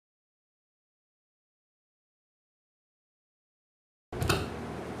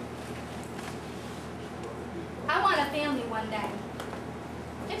one day.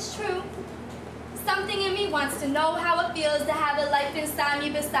 It's true. Something in me wants to know how it feels to have a life inside me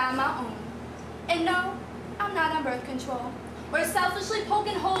beside my own. And no, I'm not on birth control, or selfishly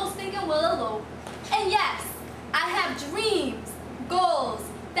poking holes thinking we'll elope. And yes, I have dreams, goals,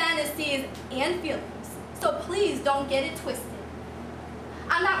 fantasies, and feelings, so please don't get it twisted.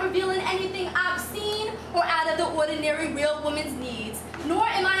 I'm not revealing anything obscene or out of the ordinary real woman's needs, nor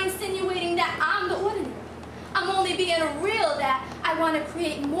am I insinuating that I'm the ordinary. I'm only being real that I want to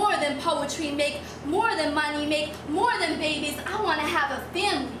create more than poetry, make more than money, make more than babies. I want to have a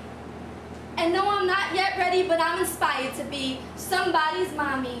family. And no, I'm not yet ready, but I'm inspired to be somebody's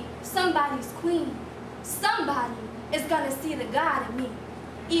mommy, somebody's queen. Somebody is going to see the God in me,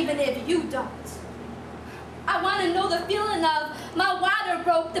 even if you don't. I want to know the feeling of my water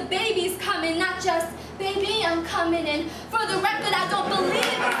broke, the baby's coming, not just, baby, I'm coming. And for the record, I don't believe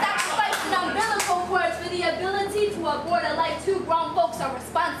in sacrificing umbilical cords for the ability to abort a life two grown folks are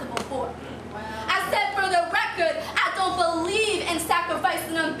responsible for. I said, for the record, I don't believe in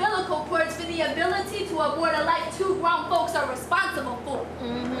sacrificing umbilical cords for the ability to abort a life two grown folks are responsible for.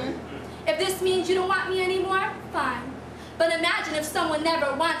 If this means you don't want me anymore, fine. But imagine if someone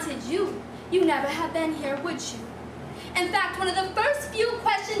never wanted you. You never have been here, would you? In fact, one of the first few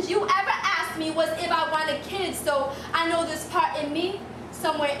questions you ever asked me was if I wanted kids, so I know this part in me,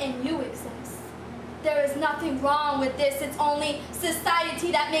 somewhere in you exists. There is nothing wrong with this. It's only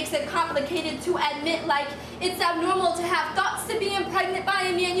society that makes it complicated to admit, like it's abnormal to have thoughts to being pregnant by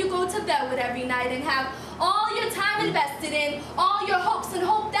a man you go to bed with every night and have all your time invested in, all your hopes, and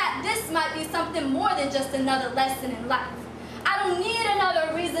hope that this might be something more than just another lesson in life. I don't need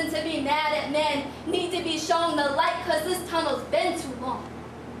another reason to be mad at men, need to be shown the light, cause this tunnel's been too long.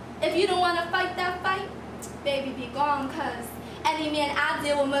 If you don't want to fight that fight, baby, be gone, cause any man I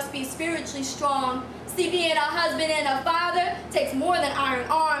deal with must be spiritually strong. See, being a husband and a father takes more than iron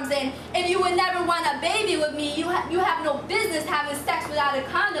arms, and if you would never want a baby with me, you have no business having sex without a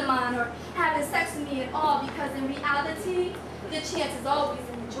condom on, or having sex with me at all, because in reality, the chance is always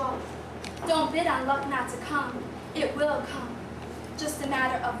in the draw. Don't bid on luck not to come. It will come, just a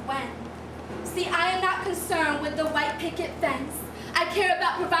matter of when. See, I am not concerned with the white picket fence. I care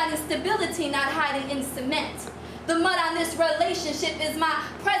about providing stability, not hiding in cement. The mud on this relationship is my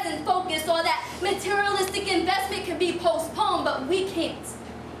present focus, or that materialistic investment can be postponed, but we can't.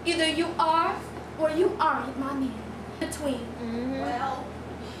 Either you are or you aren't my man. Between. Well,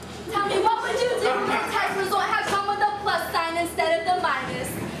 tell me, what would you do if the test result had come with a plus sign instead of the minus?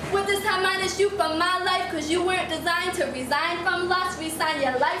 Would this time minus you from my life because you weren't designed to resign from lust, resign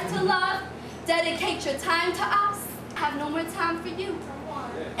your life to love, dedicate your time to us? I have no more time for you.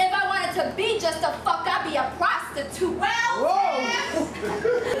 If I wanted to be just a fuck, I'd be a prostitute. Well,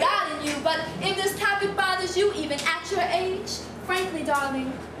 God in you, but if this topic bothers you even at your age, frankly,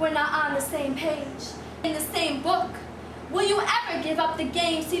 darling, we're not on the same page, in the same book. Will you ever give up the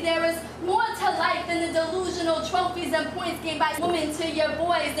game? See, there is more to life than the delusional trophies and points gained by women to your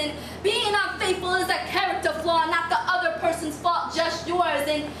boys. And being unfaithful is a character flaw, not the other person's fault, just yours.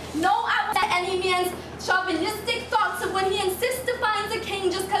 And no, I won't let any man's chauvinistic thoughts of when he insists to find a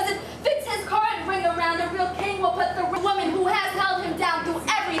king just because it fits his card ring around. A real king will put the woman who has held him down through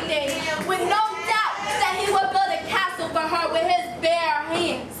everything with no doubt that he will build a castle for her with his bare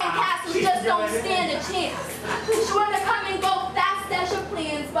hands. And castles just don't stand a chance. Sure to come and go fast as your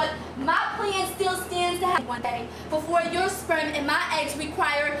plans, but my plan still stands to happen one day before your sperm and my eggs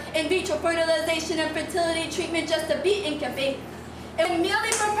require in vitro fertilization and fertility treatment just to be incubated. And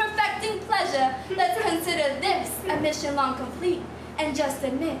merely for perfecting pleasure, let's consider this a mission long complete and just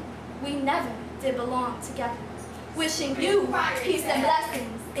admit we never did belong together. Wishing you peace and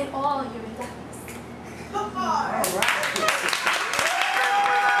blessings in all your endeavors.